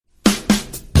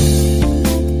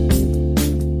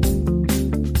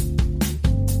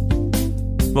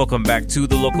Welcome back to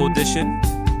the Local Edition,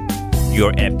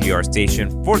 your NPR station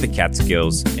for the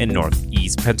Catskills in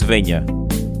Northeast Pennsylvania.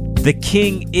 The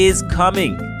King is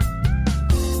coming.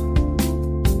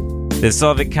 The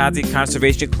Sullivan County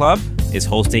Conservation Club is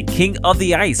hosting King of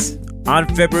the Ice on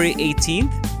February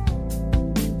 18th.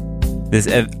 This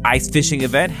ice fishing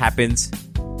event happens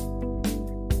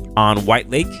on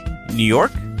White Lake, New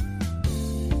York.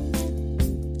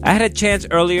 I had a chance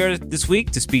earlier this week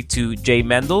to speak to Jay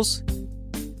Mendels.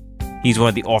 He's one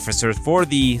of the officers for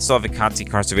the Sullivan County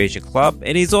Conservation Club,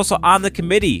 and he's also on the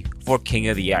committee for King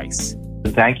of the Ice.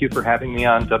 Thank you for having me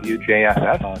on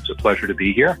WJFF. It's a pleasure to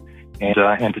be here and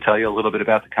to tell you a little bit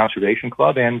about the Conservation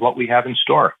Club and what we have in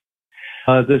store.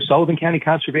 The Sullivan County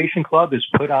Conservation Club has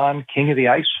put on King of the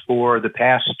Ice for the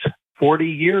past 40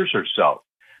 years or so.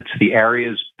 It's the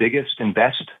area's biggest and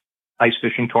best ice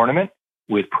fishing tournament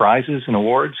with prizes and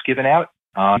awards given out,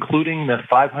 including the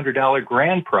 $500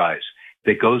 grand prize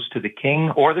that goes to the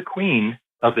king or the queen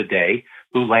of the day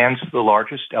who lands the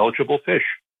largest eligible fish.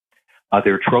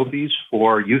 There are trophies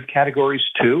for youth categories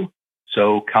too,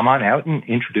 so come on out and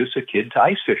introduce a kid to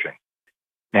ice fishing.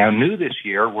 Now, new this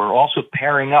year, we're also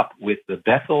pairing up with the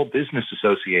Bethel Business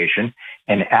Association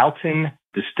and Alton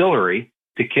Distillery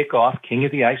to kick off King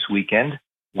of the Ice weekend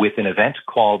with an event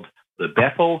called the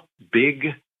Bethel Big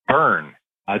Burn.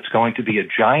 It's going to be a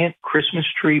giant Christmas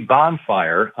tree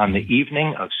bonfire on the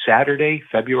evening of Saturday,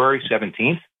 February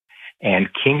 17th, and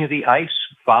King of the Ice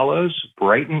follows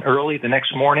bright and early the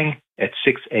next morning at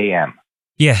 6 a.m.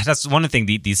 Yeah, that's one thing.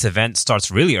 This event starts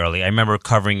really early. I remember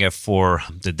covering it for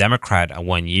the Democrat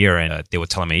one year, and they were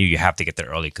telling me you have to get there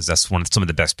early because that's some of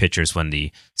the best pictures when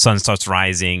the sun starts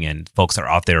rising and folks are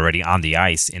out there already on the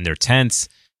ice in their tents.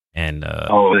 And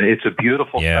it's a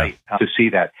beautiful sight to see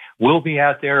that. We'll be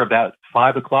out there about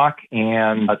 5 o'clock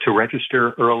and to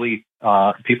register early,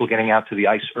 people getting out to the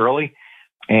ice early.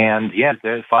 And at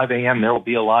 5 a.m., there will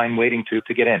be a line waiting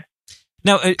to get in.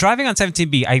 Now, driving on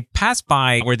 17B, I passed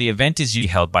by where the event is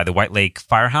usually held by the White Lake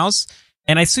Firehouse,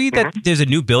 and I see that there's a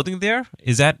new building there.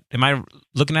 Am I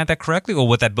looking at that correctly, or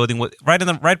what that building was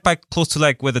right by close to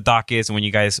like where the dock is and when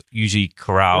you guys usually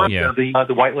corral? Right. Yeah,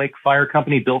 the White Lake Fire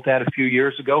Company built that a few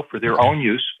years ago for their own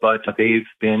use, but they've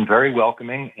been very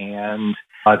welcoming and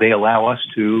they allow us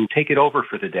to take it over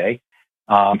for the day.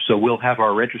 So we'll have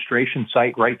our registration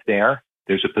site right there.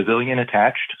 There's a pavilion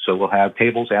attached, so we'll have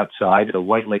tables outside. The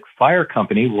White Lake Fire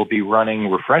Company will be running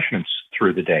refreshments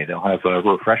through the day. They'll have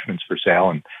refreshments for sale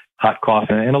and hot coffee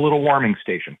and a little warming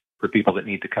station for people that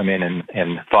need to come in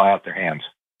and thaw out their hands.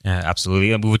 Yeah,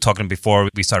 absolutely. We were talking before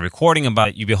we started recording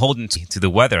about you beholden to the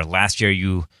weather. Last year,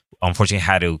 you unfortunately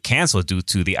had to cancel due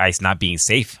to the ice not being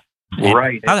safe.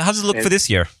 Right. How does it look for this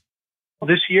year?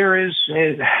 This year is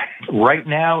right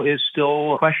now is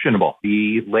still questionable.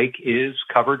 The lake is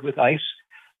covered with ice.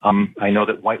 I know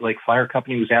that White Lake Fire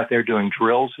Company was out there doing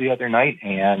drills the other night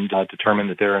and determined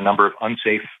that there are a number of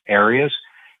unsafe areas.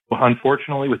 Well,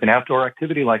 unfortunately, with an outdoor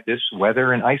activity like this,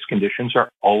 weather and ice conditions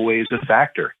are always a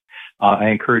factor. I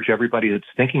encourage everybody that's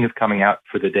thinking of coming out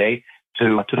for the day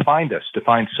to find us, to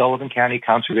find Sullivan County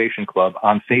Conservation Club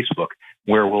on Facebook,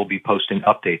 where we'll be posting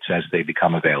updates as they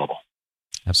become available.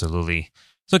 Absolutely.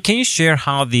 So can you share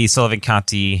how the Sullivan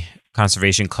County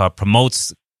Conservation Club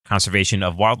promotes conservation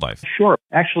of wildlife? Sure.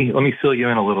 Actually, let me fill you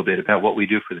in a little bit about what we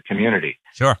do for the community.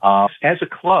 Sure. As a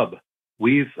club,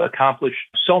 we've accomplished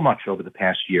so much over the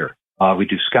past year. We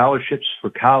do scholarships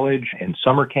for college and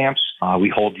summer camps.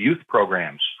 We hold youth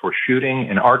programs for shooting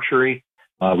and archery.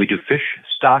 We do fish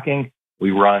stocking. We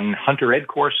run hunter ed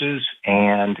courses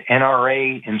and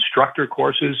NRA instructor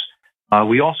courses.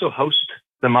 We also host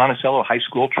the Monticello High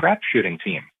School trap shooting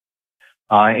team.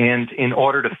 And in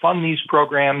order to fund these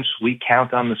programs, we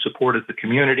count on the support of the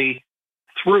community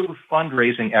through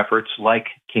fundraising efforts like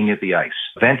King of the Ice.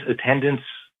 Event attendance,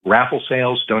 raffle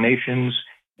sales, donations,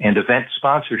 and event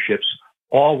sponsorships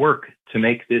all work to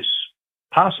make this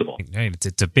possible.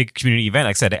 It's a big community event.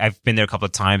 Like I said, I've been there a couple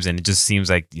of times, and it just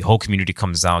seems like the whole community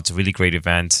comes out. It's a really great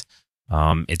event.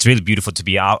 It's really beautiful to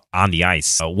be out on the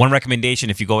ice. One recommendation,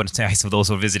 if you go into ice for those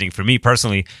who are visiting, for me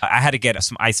personally, I had to get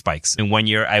some ice spikes. And one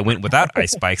year I went without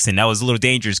ice spikes, and that was a little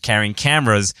dangerous carrying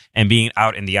cameras and being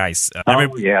out in the ice. I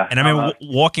remember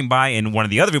walking by, and one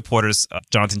of the other reporters,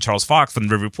 Jonathan Charles Fox from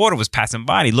the River Reporter, was passing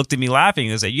by, and he looked at me laughing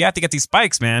and said, "You have to get these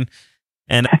spikes, man."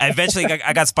 And eventually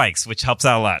I got spikes, which helps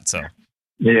out a lot. So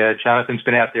yeah, Jonathan's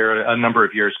been out there a number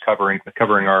of years covering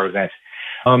our event.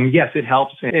 Yes, it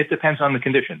helps. It depends on the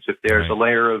conditions. If there's a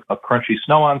layer of crunchy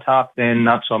snow on top, then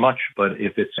not so much. But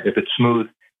if it's smooth,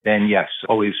 then yes,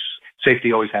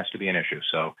 safety always has to be an issue.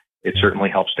 So it certainly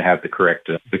helps to have the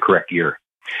correct gear.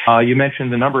 You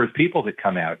mentioned the number of people that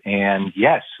come out. And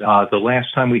yes, the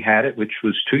last time we had it, which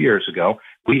was 2 years ago,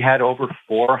 we had over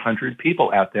 400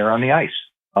 people out there on the ice.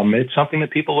 It's something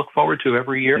that people look forward to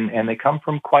every year, and they come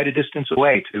from quite a distance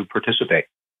away to participate.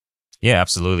 Yeah,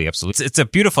 absolutely. It's a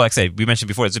beautiful, like I said, we mentioned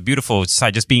before, it's a beautiful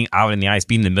sight, just being out in the ice,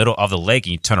 being in the middle of the lake,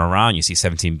 and you turn around, you see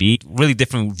 17B, really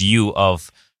different view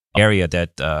of area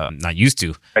that I'm not used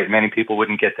to. Right, many people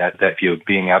wouldn't get that view of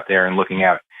being out there and looking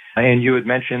out. And you had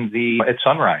mentioned at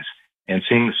sunrise and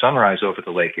seeing the sunrise over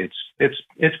the lake.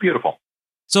 It's beautiful.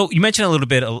 So you mentioned a little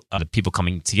bit of the people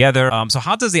coming together. So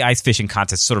how does the ice fishing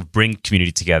contest sort of bring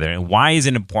community together, and why is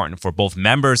it important for both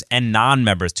members and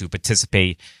non-members to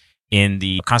participate in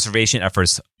the conservation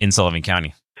efforts in Sullivan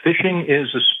County? Fishing is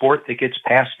a sport that gets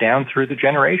passed down through the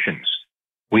generations.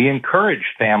 We encourage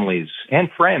families and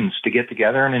friends to get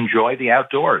together and enjoy the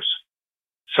outdoors.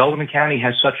 Sullivan County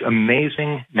has such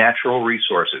amazing natural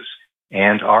resources,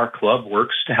 and our club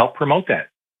works to help promote that.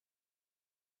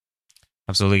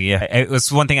 Absolutely, yeah.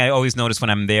 It's one thing I always notice when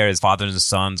I'm there is fathers and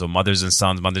sons, or mothers and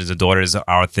sons, mothers and daughters are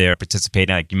out there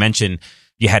participating. Like you mentioned,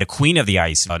 you had a queen of the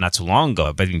ice not too long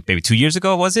ago, but maybe 2 years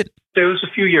ago, was it? It was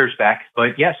a few years back,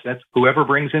 but yes, that's whoever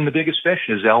brings in the biggest fish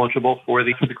is eligible for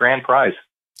the grand prize.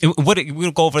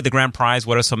 We'll go over the grand prize.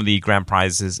 What are some of the grand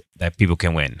prizes that people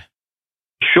can win?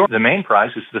 Sure. The main prize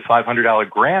is the $500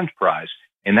 grand prize,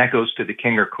 and that goes to the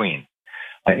king or queen.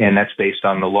 And that's based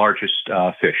on the largest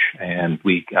fish. And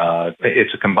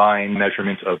it's a combined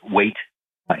measurement of weight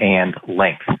and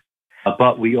length.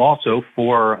 But we also,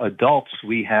 for adults,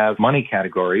 we have money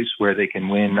categories where they can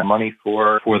win money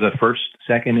for the first,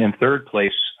 second, and third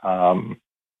place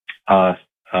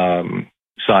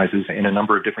sizes in a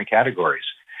number of different categories.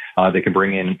 They can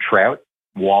bring in trout,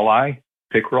 walleye,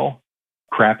 pickerel,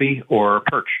 crappie, or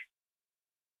perch.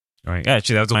 All right. Yeah,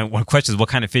 actually, that was my one question: is what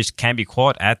kind of fish can be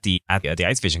caught at the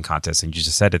ice fishing contest? And you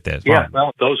just said it there as well. Yeah,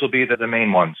 well, those will be the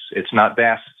main ones. It's not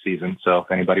bass season, so if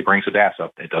anybody brings a bass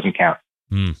up, it doesn't count.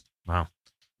 Wow.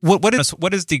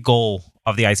 What is the goal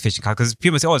of the ice fishing contest? Because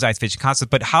people say, "Oh, it's ice fishing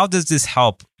contest," but how does this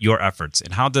help your efforts?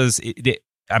 And how does it?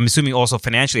 I'm assuming also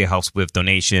financially it helps with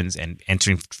donations and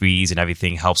entering fees and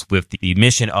everything. Helps with the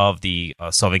mission of the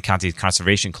Sullivan County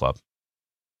Conservation Club.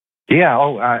 Yeah,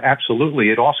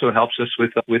 absolutely. It also helps us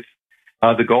with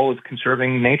the goal of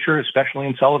conserving nature, especially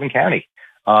in Sullivan County.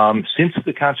 Since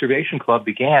the Conservation Club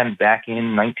began back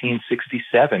in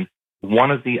 1967,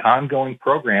 one of the ongoing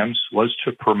programs was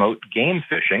to promote game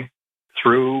fishing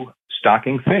through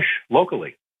stocking fish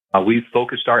locally. We've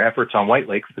focused our efforts on White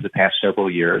Lake for the past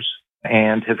several years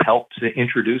and have helped to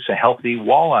introduce a healthy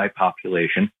walleye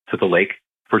population to the lake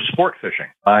for sport fishing.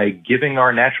 By giving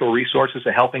our natural resources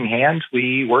a helping hand,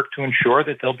 we work to ensure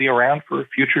that they'll be around for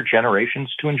future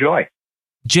generations to enjoy.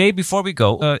 Jay, before we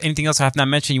go, anything else I have not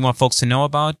mentioned you want folks to know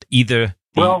about? Either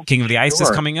the King of the Ice is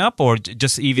coming up or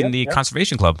just even the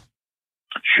Conservation Club?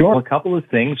 Sure. A couple of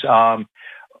things.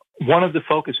 One of the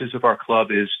focuses of our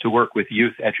club is to work with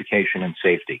youth education and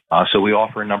safety. So we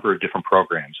offer a number of different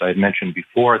programs. I had mentioned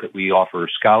before that we offer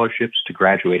scholarships to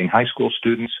graduating high school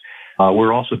students.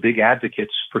 We're also big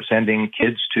advocates for sending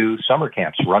kids to summer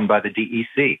camps run by the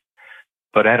DEC.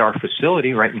 But at our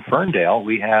facility right in Ferndale,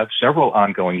 we have several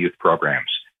ongoing youth programs.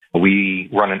 We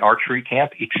run an archery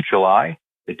camp each July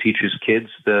that teaches kids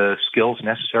the skills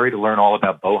necessary to learn all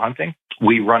about bow hunting.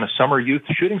 We run a summer youth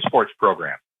shooting sports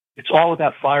program. It's all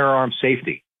about firearm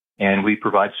safety, and we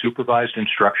provide supervised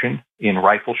instruction in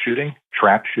rifle shooting,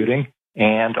 trap shooting,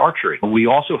 and archery. We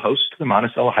also host the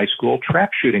Monticello High School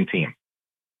trap shooting team.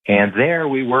 And there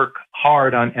we work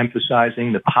hard on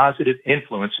emphasizing the positive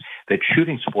influence that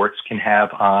shooting sports can have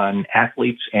on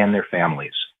athletes and their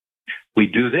families. We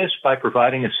do this by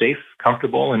providing a safe,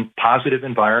 comfortable, and positive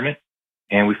environment,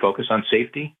 and we focus on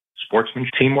safety,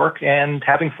 sportsmanship, teamwork, and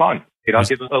having fun. I'll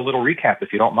give a little recap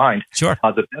if you don't mind. Sure.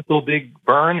 The Bethel Big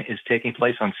Burn is taking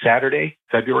place on Saturday,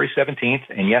 February 17th,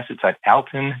 and yes, it's at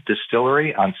Alton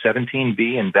Distillery on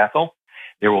 17B in Bethel.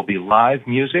 There will be live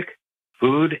music,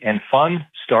 food, and fun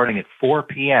starting at 4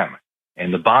 p.m.,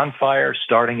 and the bonfire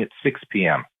starting at 6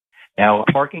 p.m. Now,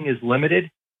 parking is limited.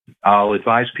 I'll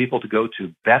advise people to go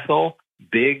to Bethel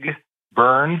Big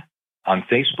Burn on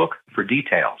Facebook for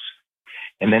details.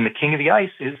 And then the King of the Ice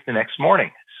is the next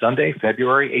morning, Sunday,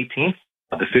 February 18th.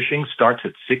 The fishing starts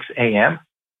at 6 a.m.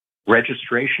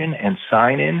 Registration and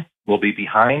sign-in will be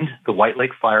behind the White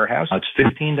Lake Firehouse. It's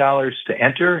 $15 to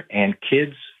enter, and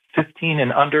kids 15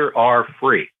 and under are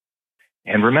free.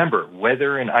 And remember,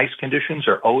 weather and ice conditions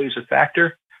are always a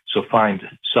factor, so find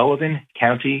Sullivan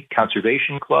County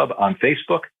Conservation Club on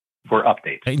Facebook for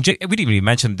updates. And we didn't really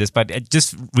mention this, but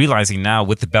just realizing now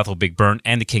with the Bethel Big Burn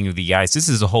and the King of the Ice, this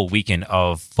is a whole weekend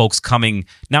of folks coming,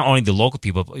 not only the local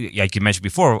people, like you mentioned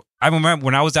before. I remember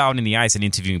when I was out in the ice and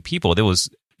interviewing people, there was,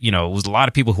 it was a lot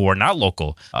of people who are not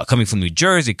local, coming from New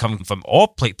Jersey, coming from all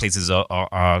places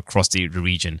across the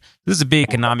region. This is a big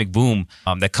economic boom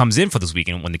that comes in for this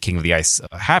weekend when the King of the Ice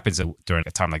happens during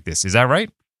a time like this. Is that right?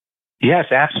 Yes,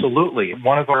 absolutely.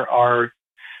 One of our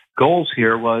goals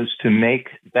here was to make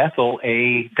Bethel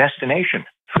a destination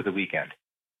for the weekend.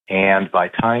 And by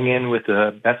tying in with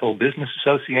the Bethel Business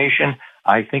Association,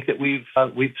 I think that we've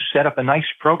set up a nice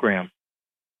program.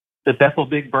 The Bethel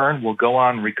Big Burn will go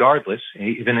on regardless,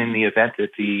 even in the event that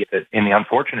in the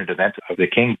unfortunate event of the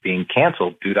King being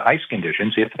canceled due to ice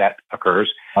conditions. If that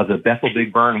occurs, the Bethel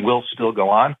Big Burn will still go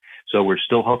on. So we're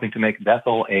still hoping to make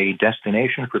Bethel a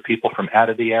destination for people from out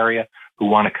of the area who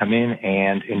want to come in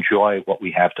and enjoy what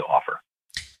we have to offer.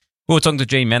 We're talking to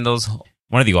Jay Mendels,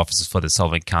 one of the officers for the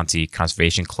Sullivan County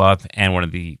Conservation Club and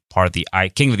part of the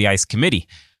King of the Ice Committee,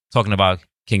 talking about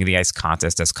King of the Ice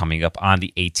contest that's coming up on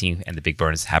the 18th, and the Big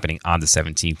Burn is happening on the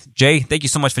 17th. Jay, thank you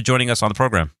so much for joining us on the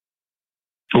program.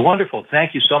 Wonderful.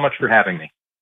 Thank you so much for having me.